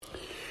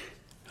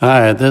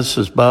Hi, this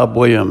is Bob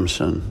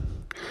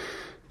Williamson.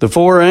 The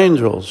Four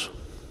Angels.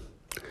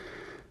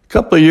 A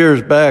couple of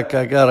years back,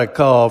 I got a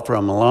call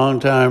from a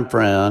longtime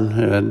friend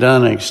who had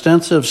done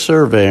extensive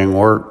surveying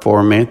work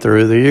for me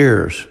through the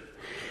years.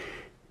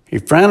 He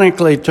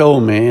frantically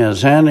told me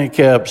his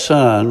handicapped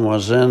son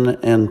was in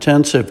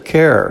intensive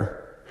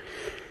care.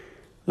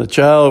 The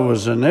child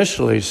was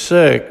initially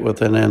sick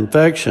with an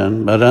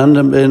infection, but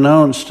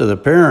unbeknownst to the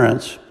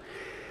parents,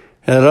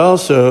 had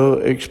also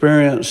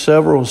experienced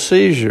several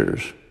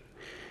seizures.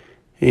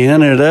 He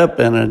ended up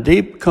in a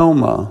deep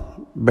coma,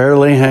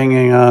 barely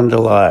hanging on to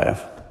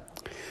life.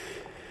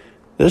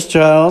 This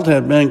child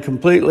had been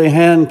completely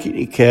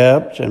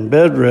handicapped and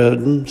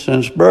bedridden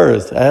since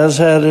birth, as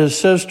had his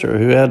sister,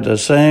 who had the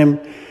same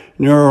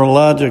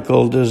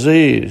neurological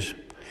disease.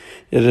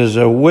 It is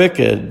a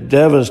wicked,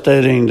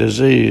 devastating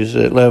disease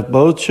that left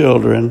both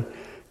children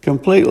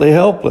completely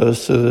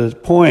helpless to the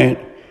point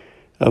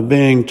of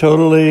being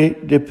totally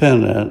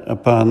dependent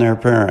upon their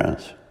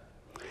parents.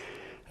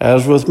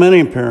 As with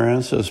many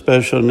parents of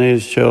special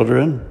needs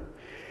children,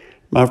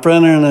 my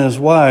friend and his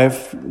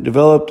wife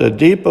developed a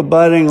deep,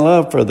 abiding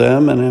love for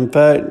them and, in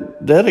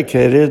fact,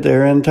 dedicated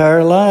their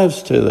entire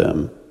lives to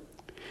them.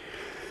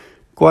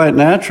 Quite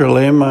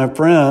naturally, my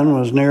friend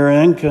was near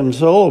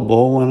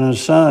inconsolable when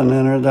his son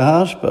entered the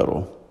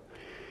hospital.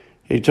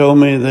 He told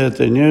me that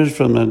the news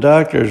from the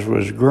doctors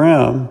was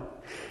grim,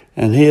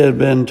 and he had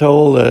been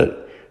told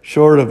that,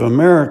 short of a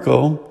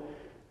miracle,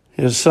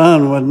 his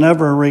son would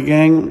never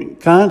regain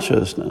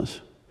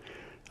consciousness.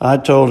 I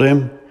told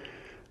him,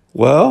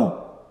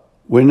 well,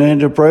 we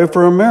need to pray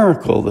for a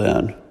miracle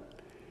then.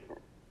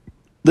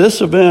 This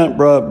event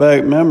brought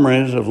back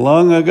memories of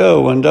long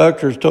ago when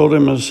doctors told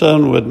him his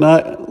son would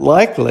not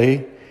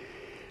likely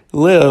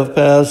live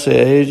past the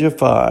age of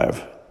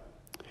 5.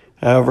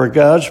 However,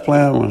 God's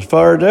plan was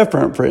far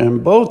different, for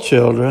him. Both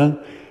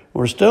children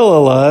were still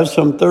alive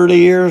some 30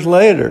 years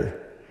later,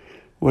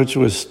 which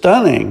was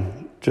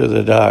stunning to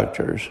the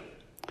doctors.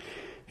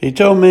 He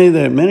told me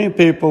that many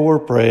people were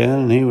praying,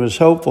 and he was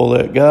hopeful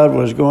that God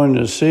was going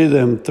to see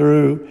them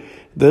through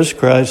this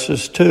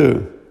crisis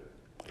too.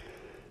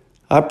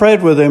 I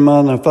prayed with him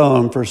on the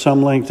phone for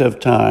some length of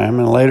time,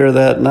 and later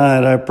that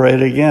night I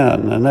prayed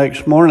again. The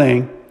next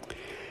morning,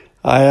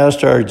 I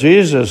asked our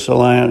Jesus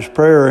Alliance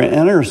prayer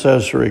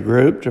intercessory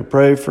group to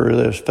pray for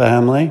this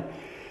family,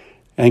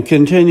 and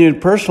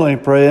continued personally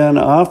praying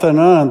off and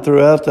on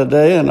throughout the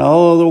day and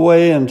all the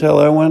way until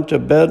I went to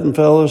bed and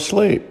fell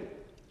asleep.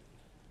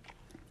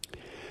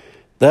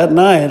 That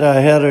night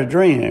I had a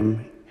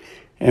dream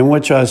in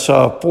which I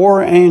saw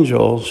 4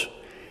 angels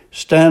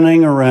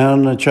standing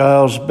around the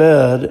child's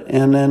bed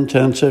in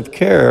intensive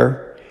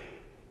care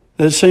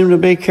that seemed to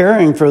be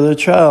caring for the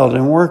child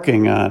and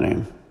working on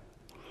him.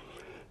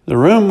 The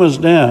room was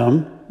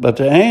dim, but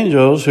the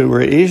angels, who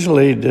were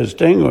easily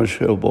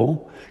distinguishable,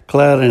 were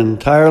clad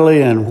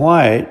entirely in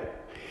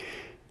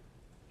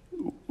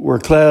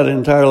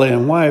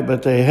white,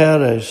 but they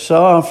had a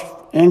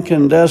soft,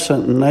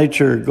 incandescent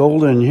nature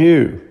golden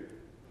hue.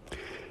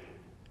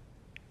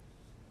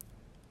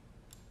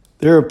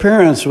 Their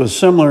appearance was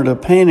similar to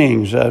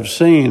paintings I've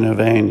seen of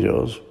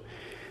angels.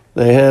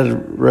 They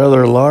had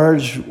rather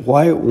large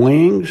white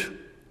wings,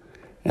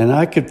 and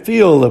I could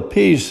feel the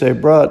peace they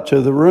brought to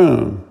the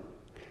room.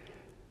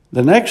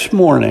 The next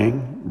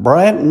morning,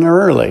 bright and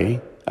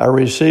early, I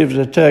received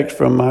a text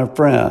from my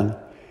friend,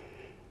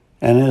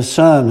 and his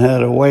son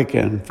had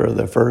awakened for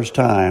the first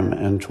time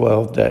in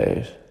 12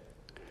 days.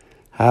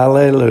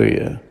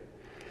 Hallelujah.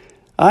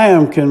 I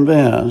am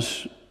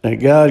convinced that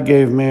God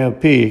gave me a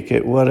peek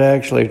at what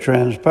actually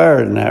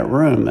transpired in that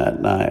room that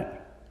night.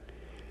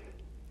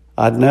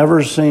 I'd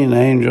never seen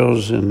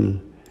angels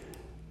in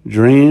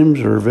dreams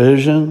or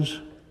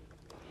visions,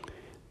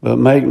 but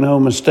make no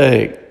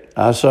mistake,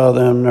 I saw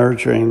them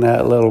nurturing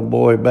that little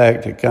boy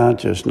back to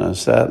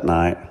consciousness that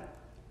night.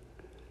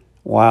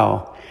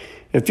 Wow.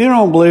 If you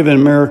don't believe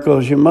in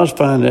miracles, you must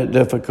find it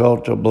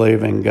difficult to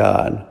believe in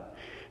God.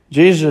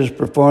 Jesus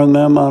performed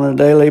them on a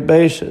daily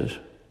basis.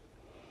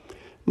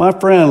 My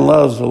friend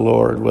loves the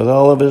Lord with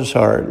all of his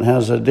heart and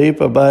has a deep,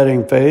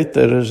 abiding faith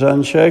that is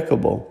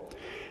unshakable.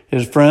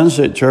 His friends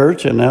at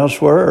church and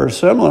elsewhere are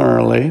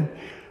similarly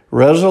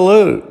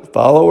resolute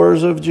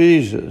followers of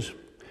Jesus.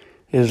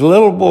 His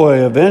little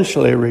boy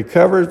eventually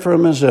recovered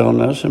from his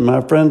illness, and my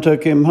friend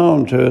took him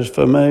home to his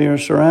familiar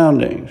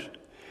surroundings.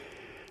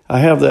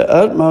 I have the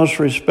utmost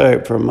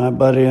respect for my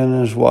buddy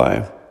and his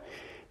wife.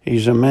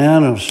 He's a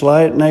man of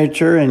slight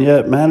nature and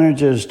yet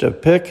manages to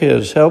pick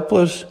his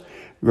helpless,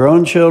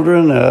 grown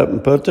children up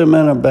and put them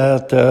in a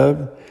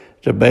bathtub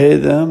to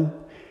bathe them,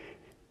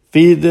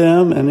 feed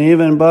them, and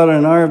even bought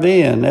an RV,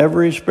 and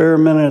every spare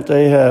minute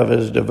they have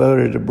is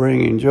devoted to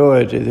bringing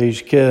joy to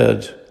these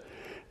kids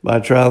by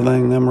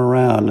traveling them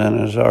around in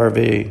his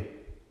RV.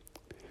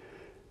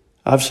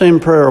 I've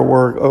seen prayer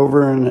work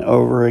over and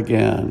over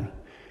again.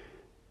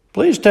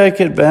 Please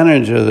take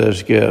advantage of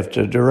this gift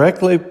to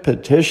directly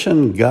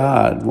petition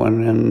God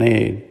when in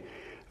need.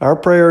 Our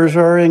prayers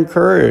are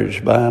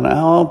encouraged by an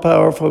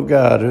all-powerful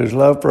God whose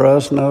love for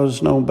us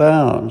knows no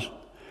bounds.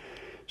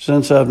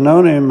 Since I've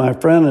known him, my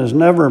friend has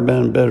never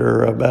been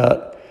bitter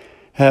about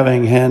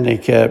having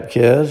handicapped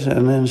kids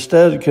and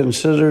instead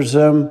considers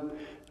them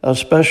a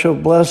special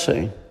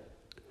blessing.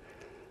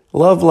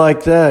 Love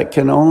like that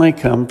can only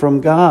come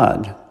from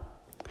God.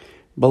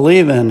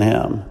 Believe in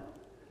him.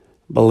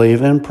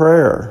 Believe in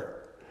prayer.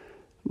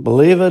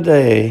 Believe a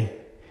day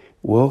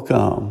will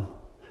come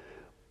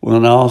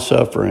when all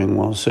suffering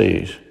will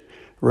cease.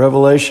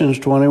 Revelations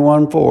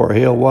 21:4,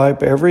 he'll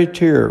wipe every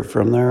tear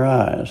from their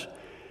eyes.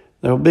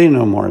 There'll be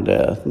no more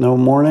death, no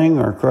mourning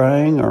or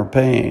crying or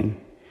pain,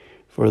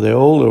 for the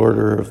old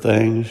order of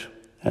things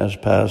has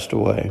passed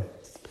away.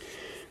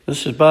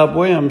 This is Bob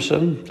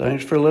Williamson.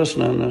 Thanks for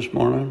listening this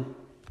morning.